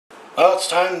Well, it's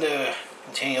time to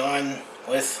continue on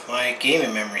with my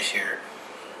gaming memories here,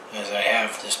 as I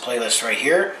have this playlist right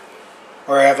here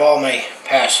where I have all my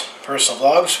past personal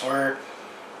vlogs where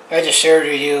I just shared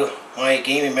with you my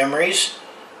gaming memories,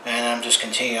 and I'm just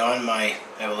continuing on my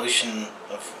evolution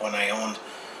of when I owned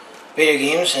video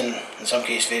games, and in some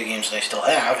cases video games that I still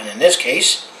have, and in this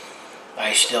case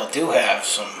I still do have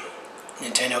some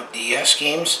Nintendo DS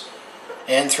games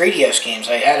and 3DS games.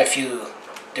 I had a few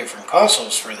different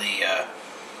consoles for the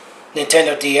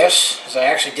Nintendo DS, as I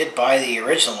actually did buy the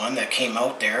original one that came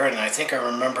out there, and I think I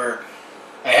remember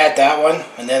I had that one,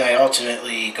 and then I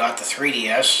ultimately got the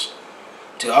 3DS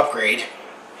to upgrade.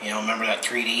 You know, remember that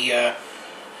 3D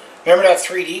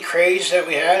craze that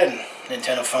we had, and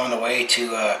Nintendo found a way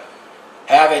to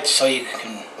have it so you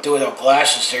can do it without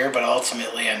glasses there, but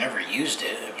ultimately I never used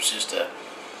it. It was just a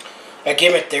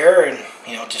gimmick there, and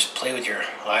you know, just play with your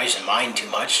eyes and mind too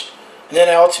much. And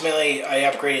then ultimately I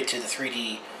upgraded to the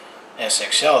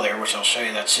 3DS XL there, which I'll show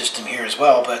you that system here as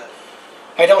well, but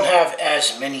I don't have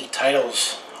as many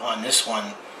titles on this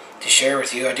one to share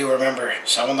with you. I do remember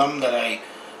some of them that I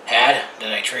had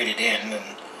that I traded in,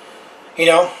 and you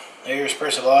know, here's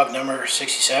person vlog number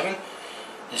 67.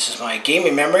 This is my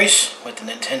gaming memories with the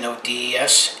Nintendo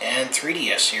DS and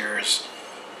 3DS here.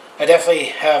 I definitely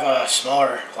have a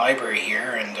smaller library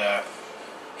here, and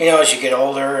you know, as you get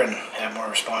older and have more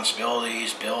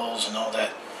responsibilities, bills, and all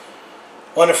that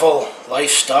wonderful life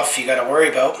stuff you got to worry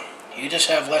about, you just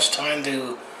have less time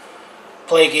to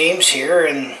play games here,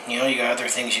 and you know, you got other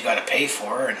things you got to pay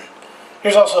for, and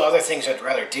there's also other things I'd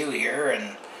rather do here.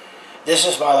 And this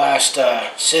is my last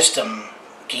system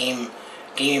gaming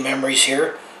memories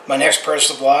here. My next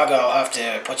personal vlog, I'll have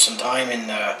to put some time in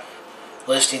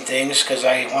listing things, because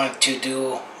I want to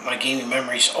do my gaming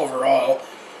memories overall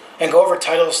and go over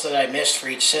titles that I missed for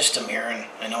each system here, and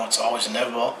I know it's always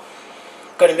inevitable.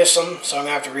 I'm going to miss them, so I'm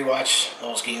going to have to rewatch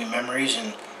those gaming memories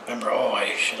and remember, oh,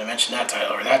 I should have mentioned that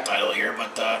title or that title here,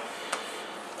 but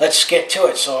let's get to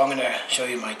it. So I'm going to show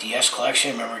you my DS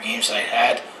collection, remember games that I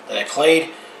had, that I played,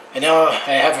 and now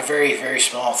I have a very, very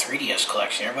small 3DS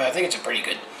collection here, but I think it's a pretty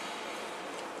good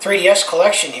 3DS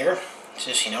collection here. It's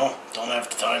just, you know, don't have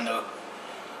the time to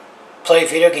play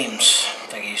video games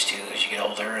like I used to as you get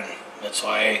older, and that's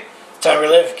why it's time to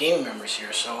relive gaming memories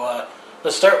here. So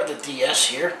let's start with the DS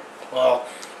here. Well,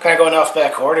 kind of going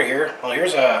alphabetical order here. Well,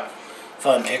 here's a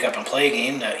fun pick up and play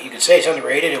game that you could say it's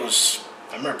underrated.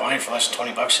 I remember buying it for less than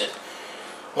 20 bucks at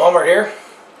Walmart here.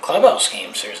 Clubhouse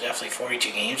games. There's definitely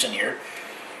 42 games in here,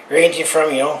 ranging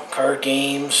from, you know, card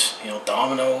games, you know,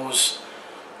 dominoes,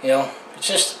 you know, it's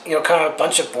just, you know, kind of a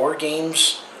bunch of board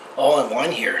games all in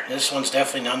one here. This one's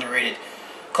definitely an underrated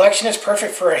collection. It's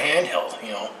perfect for a handheld, you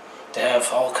know, to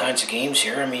have all kinds of games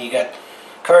here. I mean, you got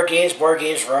card games, board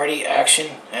games, variety,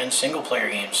 action, and single player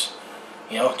games.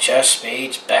 You know, chess,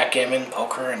 spades, backgammon,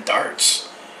 poker, and darts.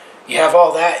 You have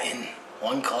all that in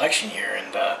one collection here,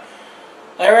 and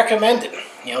I recommend it.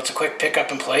 You know, it's a quick pick up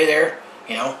and play there,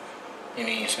 you know. I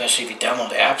mean, especially if you download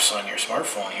apps on your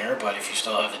smartphone here, but if you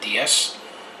still have the DS,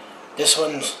 this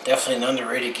one's definitely an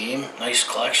underrated game. Nice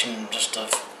collection just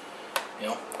of, you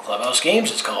know, clubhouse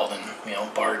games it's called, and, you know,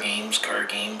 bar games, card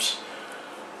games.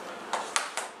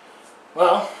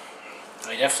 Well,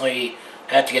 I definitely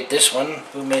had to get this one.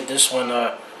 Who made this one?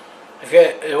 I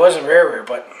forget, it wasn't rare,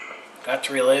 but got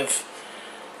to relive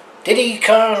Diddy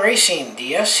Kong Racing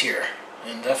DS here.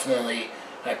 And definitely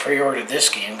I pre-ordered this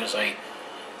game because I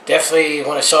definitely,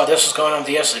 when I saw this was going on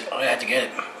DS, like, I had to get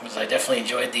it, because I definitely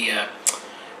enjoyed the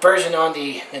version on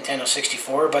the Nintendo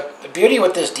 64. But the beauty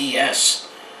with this DS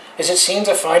is it seems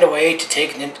to find a way to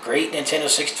take great Nintendo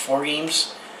 64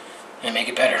 games and make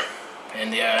it better.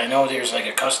 And I know there's like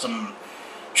a custom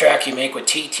track you make with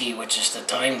TT, which is the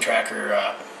time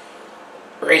tracker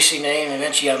racing name.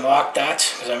 Eventually unlocked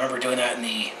that, because I remember doing that in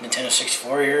the Nintendo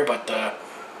 64 here. But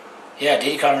yeah,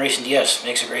 Diddy Kong Racing DS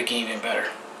makes a great game even better.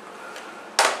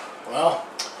 Well,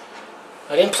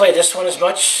 I didn't play this one as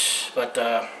much, but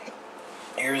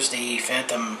here's the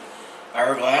Phantom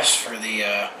Hourglass for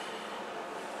the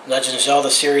Legend of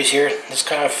Zelda series here. This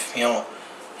kind of, you know,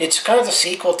 it's kind of the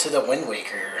sequel to the Wind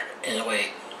Waker in a way.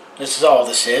 This is all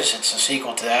this is. It's a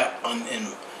sequel to that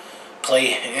in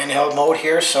play handheld mode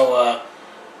here. So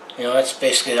you know, that's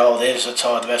basically all it is. That's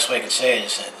all the best way I can say it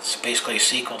is that it's basically a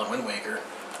sequel to Wind Waker.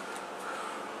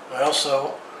 I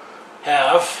also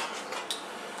have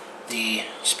the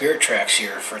Spirit Tracks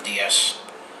here for DS,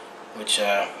 which you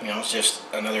know, it's just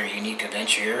another unique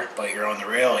adventure here. But you're on the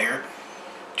rail here,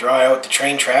 draw out the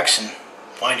train tracks and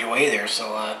find your way there.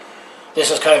 So this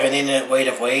is kind of an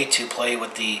innovative way to play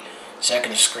with the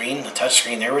second screen, the touch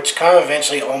screen there, which kind of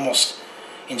eventually almost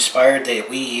inspired the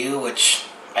Wii U, which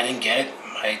I didn't get it.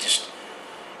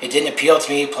 It didn't appeal to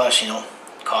me. Plus,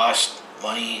 cost,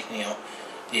 money,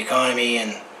 the economy,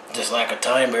 and just lack of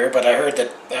time here. But I heard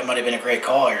that might have been a great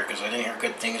call here, because I didn't hear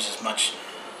good things as much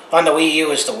on the Wii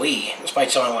U as the Wii, despite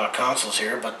selling a lot of consoles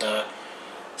here. But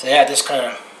so yeah, this kind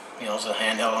of is a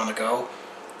handheld on the go,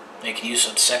 making use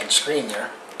of the second screen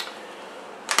there.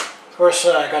 Of course,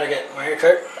 I gotta get Mario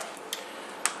Kart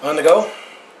on the go.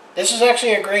 This is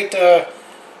actually a great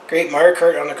Mario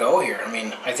Kart on the go here. I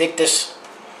mean, I think this.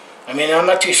 I mean, I'm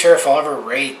not too sure if I'll ever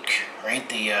rate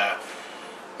the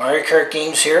Mario Kart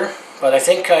games here, but I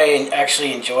think I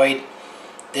actually enjoyed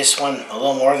this one a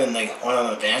little more than the one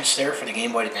on Advance there for the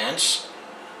Game Boy Advance.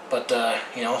 But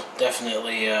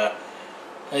definitely,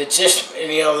 it's just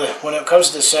when it comes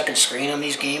to the second screen on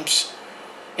these games,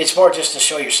 it's more just to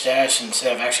show your stats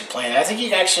instead of actually playing it. I think you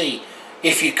can actually,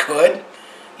 if you could,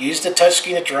 use the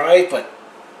touchscreen to drive, but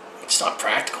it's not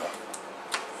practical.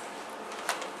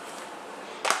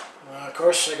 Of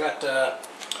course, I got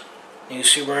new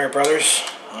Super Mario Brothers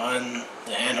on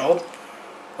the handheld,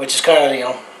 which is kind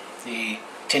of the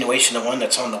continuation of the one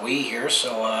that's on the Wii here.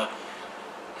 So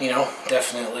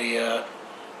definitely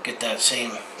get that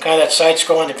same kind of that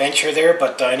side-scrolling adventure there.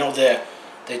 But I know that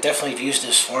they definitely have used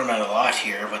this format a lot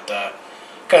here. But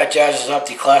kind of jazzes up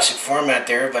the classic format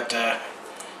there. But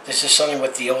this is something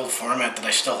with the old format that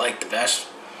I still like the best.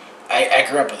 I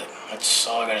grew up with it. That's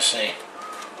all I gotta say.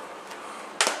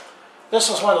 This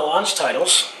was one of the launch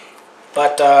titles,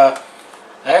 but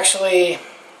actually,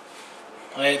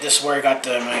 this is where I got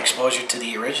my exposure to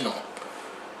the original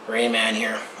Rayman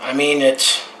here. I mean,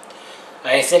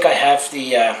 I think I have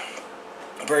the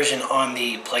version on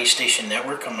the PlayStation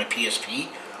Network on my PSP,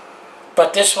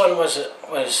 but this one was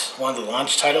one of the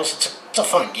launch titles. It's a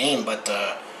fun game, but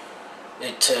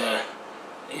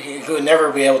you would never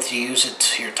be able to use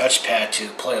your touchpad to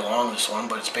play along this one.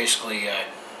 But it's basically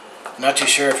not too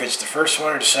sure if it's the first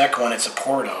one or the second one it's a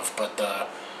port of, but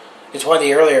it's one of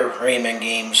the earlier Rayman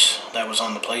games that was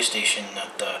on the PlayStation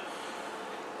that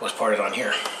was ported on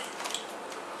here.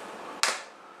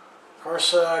 Of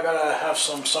course, I gotta have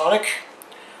some Sonic.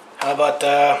 How about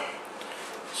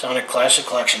Sonic Classic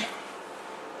Collection?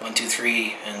 1, 2,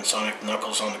 3, and Sonic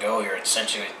Knuckles on the go here.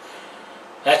 Essentially,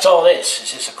 that's all it is.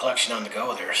 It's just a collection on the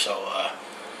go there. So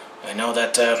I know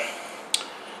that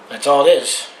that's all it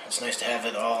is. It's nice to have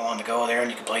it all on the go there,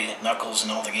 and you can play Knuckles in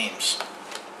all the games.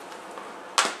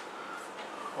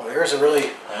 Well, here's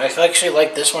I actually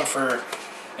like this one for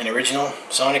an original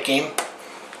Sonic game,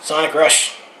 Sonic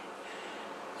Rush.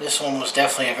 This one was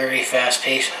definitely a very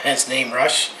fast-paced, hence the name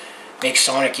Rush. Makes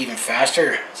Sonic even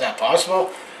faster. Is that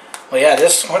possible? Well, yeah,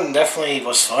 this one definitely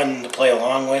was fun to play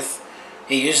along with.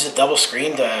 It uses a double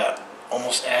screen to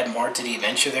almost add more to the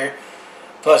adventure there.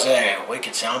 Plus, a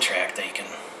wicked soundtrack that you can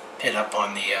hit up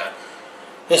on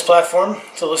this platform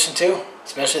to listen to,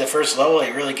 especially the first level.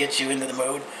 It really gets you into the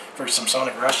mood for some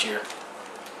Sonic Rush here.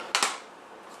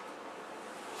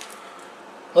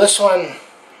 This one,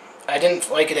 I didn't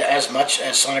like it as much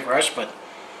as Sonic Rush, but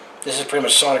this is pretty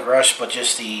much Sonic Rush, but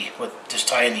just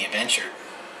tie in the adventure.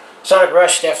 Sonic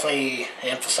Rush definitely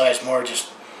emphasized more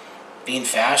just being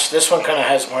fast. This one kind of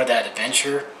has more of that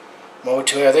adventure mode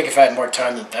to it. I think if I had more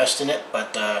time to invest in it,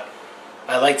 but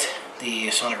I liked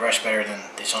the Sonic Rush better than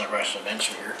the Sonic Rush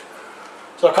Adventure here.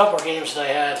 So a couple more games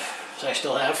that I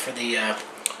still have for the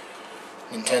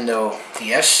Nintendo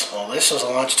DS. Well, this was a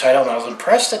launch title, and I was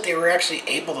impressed that they were actually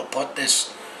able to put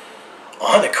this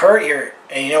on the cart here.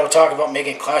 And we'll talk about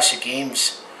making classic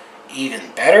games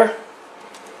even better.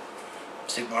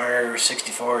 Super Mario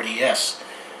 64 DS.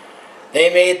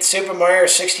 They made Super Mario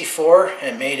 64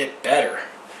 and made it better.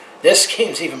 This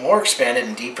game's even more expanded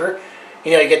and deeper.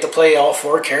 You get to play all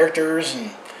 4 characters,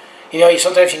 and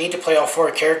sometimes you need to play all 4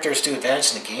 characters to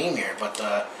advance in the game here. But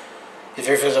if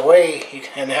there's a way,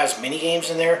 and it has mini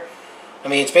games in there. I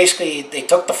mean, it's basically they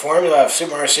took the formula of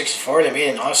Super Mario 64, they made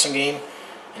an awesome game,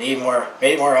 and made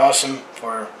it more awesome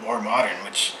for more modern.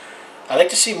 Which I like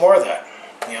to see more of that.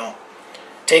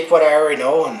 Take what I already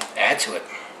know and add to it.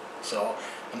 So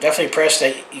I'm definitely impressed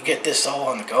that you get this all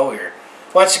on the go here.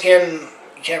 Once again,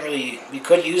 you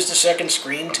could use the second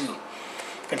screen to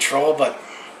control, but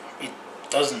it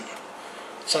doesn't.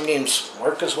 Some games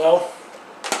work as well.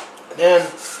 And then,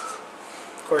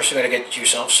 of course, you got to get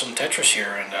yourself some Tetris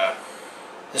here, and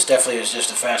this definitely is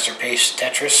just a faster-paced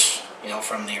Tetris.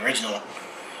 From the original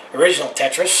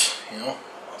Tetris.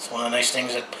 It's one of the nice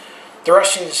things that the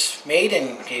Russians made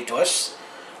and gave to us.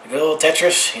 A good old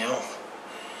Tetris.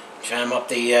 Jam up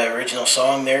the original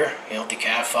song there. The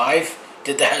Cat 5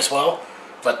 did that as well.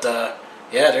 But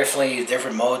Yeah, definitely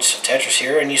different modes of Tetris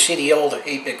here, and you see the old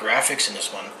 8-bit graphics in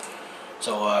this one.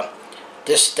 So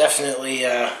this definitely,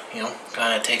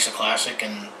 kind of takes a classic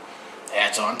and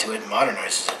adds on to it and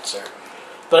modernizes it. So.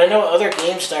 But I know other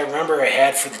games that I remember I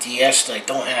had for the DS that I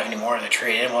don't have anymore that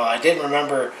trade in. Well, I did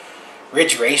remember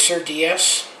Ridge Racer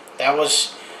DS. That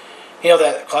was,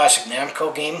 that classic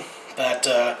Namco game.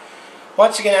 But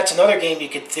once again, that's another game you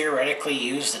could theoretically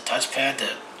use the touchpad to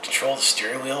control the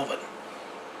steering wheel, but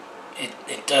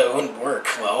it wouldn't work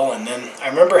well. And then I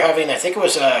remember having, I think it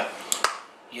was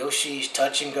Yoshi's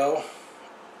Touch and Go.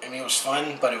 I mean, it was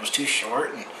fun, but it was too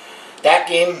short. And that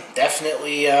game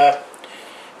definitely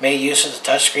made use of the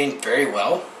touchscreen very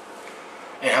well,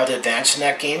 and how to advance in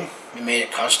that game. It made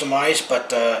it customized,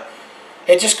 but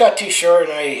it just got too short,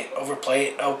 and I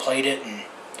outplayed it, and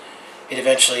it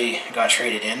eventually got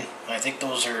traded in. And I think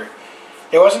there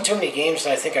wasn't too many games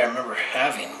that I think I remember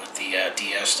having with the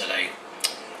DS that I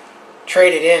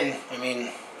traded in. I mean,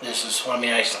 I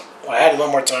had a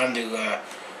little more time to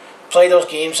play those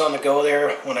games on the go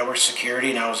there when I worked security,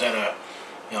 and I was at a,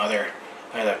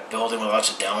 at a building with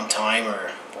lots of downtime or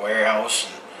a warehouse,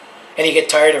 and you get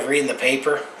tired of reading the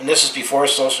paper. And this is before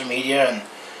social media and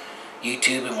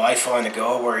YouTube and Wi-Fi on the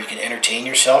go, where you can entertain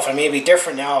yourself. I mean, it'd be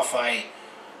different now if I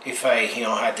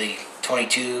had the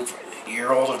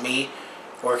 22-year-old of me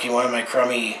working one of my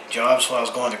crummy jobs while I was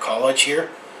going to college here.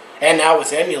 And now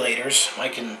with emulators, I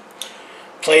can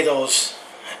play those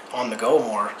on the go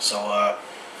more. So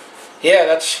yeah,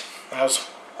 that was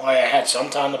why I had some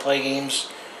time to play games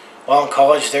while in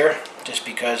college there, just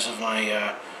because of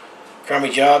my crummy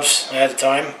jobs at the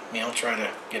time, trying to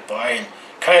get by, and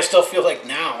kind of still feel like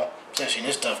now, especially in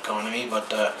this tough economy. But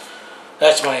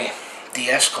that's my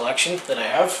DS collection that I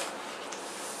have.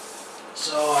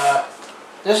 So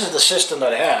this is the system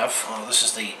that I have. Well, this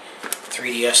is the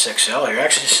 3DS XL here.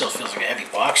 Actually, this still feels like a heavy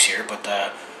box here, but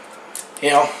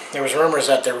there was rumors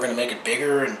that they were going to make it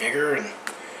bigger and bigger, and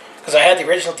because I had the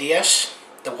original DS,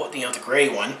 the gray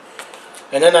one,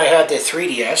 and then I had the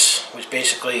 3DS, which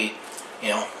basically,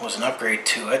 was an upgrade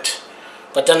to it.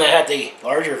 But then I had the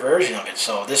larger version of it.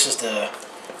 So this is the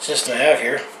system I have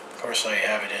here. Of course, I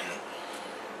have it in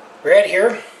red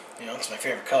here. It's my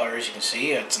favorite color, as you can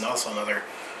see. It's also another,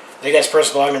 I think that's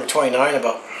personal blog number 29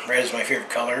 about red is my favorite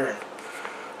color.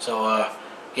 So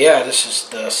yeah, this is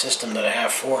the system that I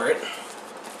have for it.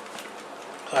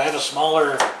 I have a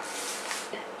smaller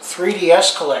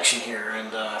 3DS collection here,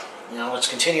 and let's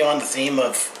continue on the theme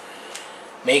of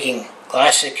making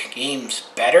classic games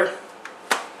better.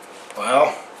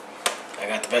 Well, I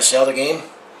got the best Zelda game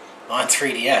on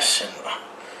 3DS, and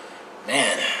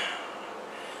man,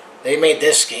 they made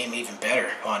this game even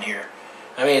better on here.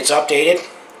 I mean, it's updated,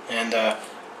 and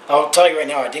I'll tell you right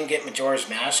now, I didn't get Majora's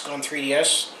Mask on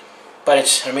 3DS, but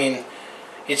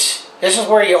this is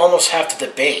where you almost have to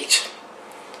debate,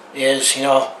 is,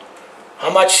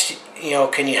 how much,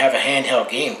 can you have a handheld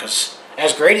game? Because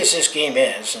as great as this game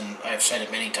is, and I've said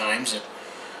it many times,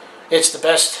 it's the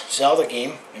best Zelda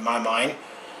game in my mind,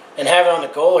 and have it on the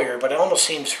go here, but it almost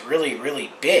seems really,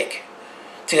 really big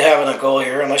to have it on the go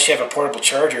here, unless you have a portable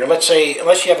charger. Let's say,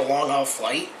 unless you have a long-haul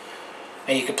flight,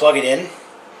 and you can plug it in.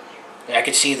 I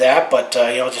could see that, but,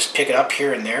 just pick it up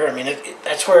here and there. I mean,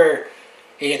 that's where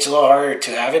it gets a little harder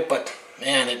to have it, but,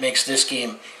 man, it makes this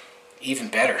game even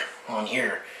better on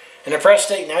here. And the press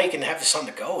state, now you can have this on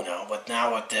the go now, but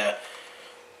now with the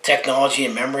technology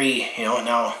and memory,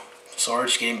 now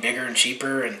storage getting bigger and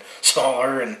cheaper and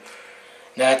smaller, and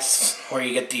that's where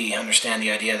you understand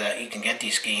the idea that you can get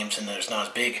these games and that it's not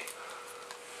as big.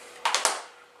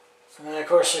 And then of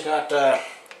course I got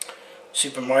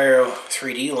Super Mario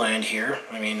 3D Land here.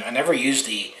 I mean, I never used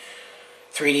the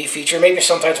 3D feature, maybe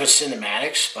sometimes with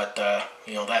cinematics, but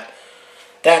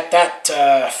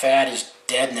that fad is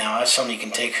dead now. That's something you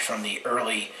can take from the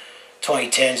early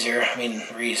 2010s here. I mean,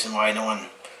 the reason why no one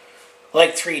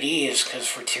liked 3D is because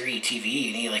for 3D TV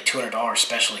you need like $200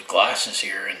 specialty glasses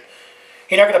here, and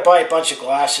you're not going to buy a bunch of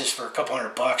glasses for a couple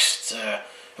 $100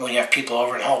 when you have people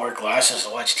over and all wear glasses to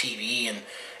watch TV, and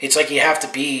it's like you have to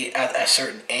be at a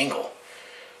certain angle.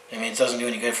 I mean, it doesn't do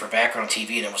any good for background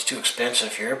TV, and it was too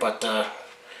expensive here, but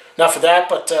enough of that.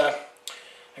 But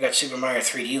I got Super Mario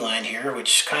 3D Land here,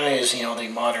 which kind of is, the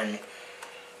modern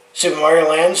Super Mario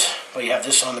Lands, but you have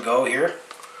this on the go here.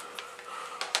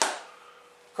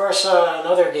 Of course,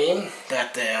 another game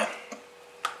that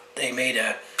they made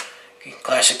a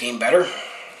classic game better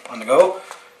on the go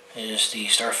is the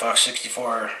Star Fox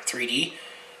 64 3D.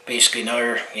 Basically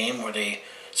another game where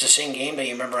it's the same game that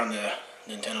you remember on the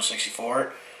Nintendo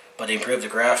 64, but they improved the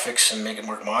graphics and make it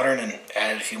more modern and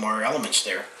added a few more elements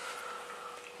there.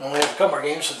 Well, we have a couple more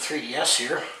games for the 3DS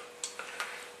here.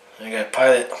 I got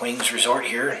Pilot Wings Resort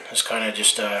here. This kind of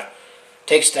just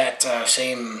takes that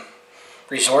same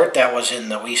resort that was in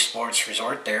the Wii Sports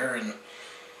Resort there, and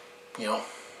you know,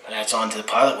 adds on to the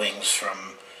Pilot Wings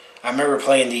from. I remember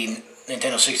playing the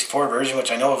Nintendo 64 version,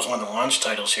 which I know was one of the launch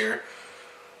titles here,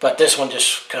 but this one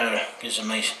just kind of gives a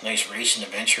nice race and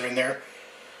adventure in there.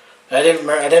 I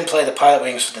didn't play the Pilot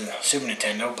Wings with the Super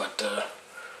Nintendo, but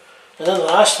and then the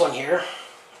last one here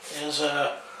is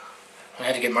I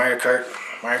had to get Mario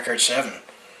Kart 7,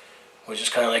 which is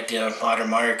kind of like the modern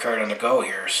Mario Kart on the go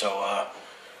here. So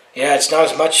yeah, it's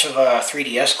not as much of a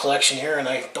 3DS collection here, and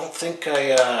I don't think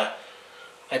I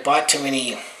bought too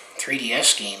many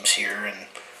 3DS games here. And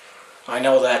I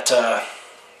know that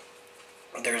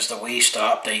there's the Wii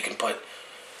Stop that you can put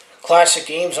classic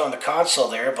games on the console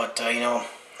there, but you know,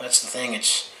 that's the thing.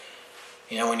 It's,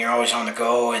 you know, when you're always on the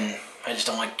go, and I just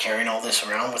don't like carrying all this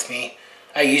around with me.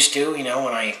 I used to, you know,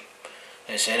 when as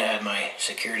I said, I had my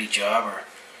security job or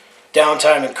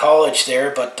downtime in college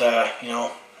there, but you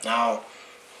know, now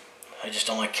I just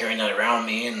don't like carrying that around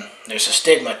me. And there's a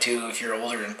stigma too if you're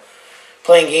older and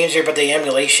playing games here, but the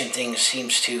emulation thing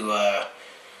seems to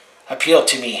appeal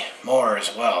to me more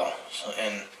as well. So,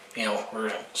 and you know,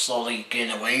 we're slowly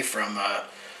getting away from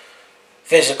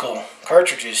physical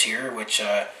cartridges here, which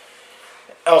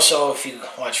also, if you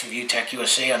watch Review Tech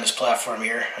USA on this platform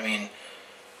here, I mean,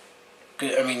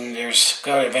 there's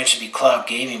going to eventually be cloud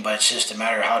gaming, but it's just a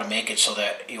matter of how to make it so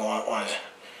that you want to.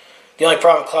 The only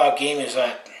problem with cloud gaming is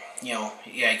that, you know,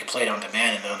 yeah, you can play it on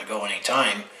demand and on the go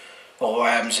anytime. Well,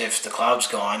 what happens if the cloud's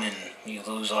gone and you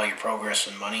lose all your progress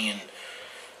and money and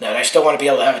that? I still want to be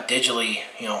able to have it digitally,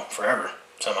 you know, forever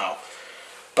somehow.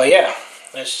 But yeah,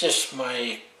 that's just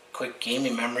my quick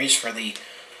gaming memories for the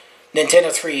Nintendo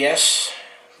 3DS,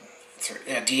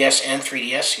 DS and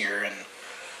 3DS here, and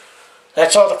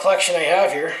that's all the collection I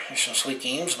have here. There's some sweet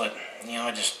games, but you know,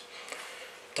 I just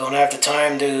don't have the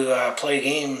time to play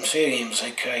video games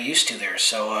like I used to there.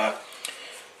 So,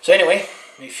 so anyway,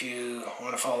 if you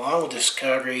want to follow along with this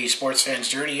Calgary sports fan's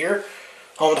journey here,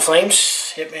 home of the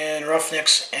Flames, Hitman,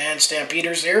 Roughnecks, and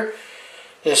Stampeders there,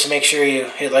 just make sure you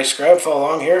hit like, subscribe, follow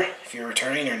along here. If you're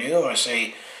returning or new, I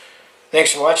say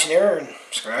thanks for watching there, and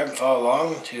subscribe and follow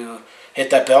along to hit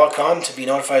that bell icon to be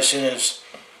notified as soon as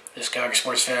this Calgary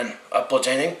sports fan uploads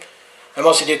anything. I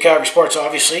mostly do Calgary sports,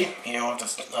 obviously, you know, of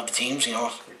the teams, you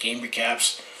know, game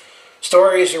recaps,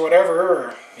 stories or whatever,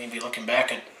 or maybe looking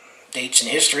back at dates in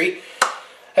history,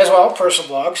 as well personal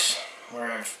blogs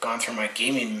where I've gone through my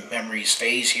gaming memories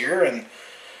phase here, and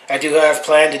I do have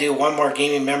planned to do one more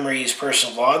gaming memories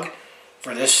personal blog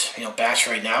for this, you know, batch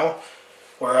right now,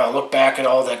 where I'll look back at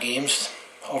all the games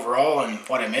overall and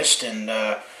what I missed, and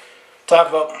talk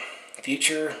about the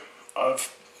future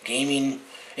of gaming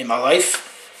in my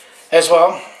life as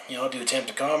well. You know, do attempt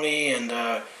to comedy and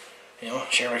you know,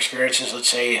 share my experiences, let's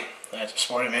say at a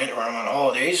sporting event or I'm on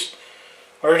holidays,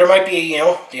 or there might be, you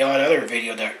know, the odd other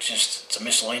video that just it's a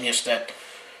miscellaneous that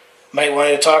might want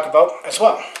to talk about as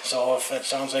well. So if that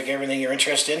sounds like everything you're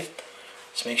interested in,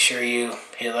 just make sure you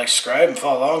hit like, subscribe, and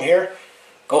follow along here.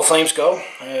 Go Flames go,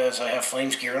 as I have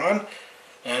Flames gear on.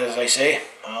 And as I say,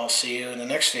 I'll see you in the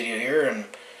next video here, and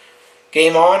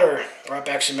game on, or brought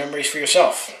back some memories for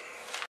yourself.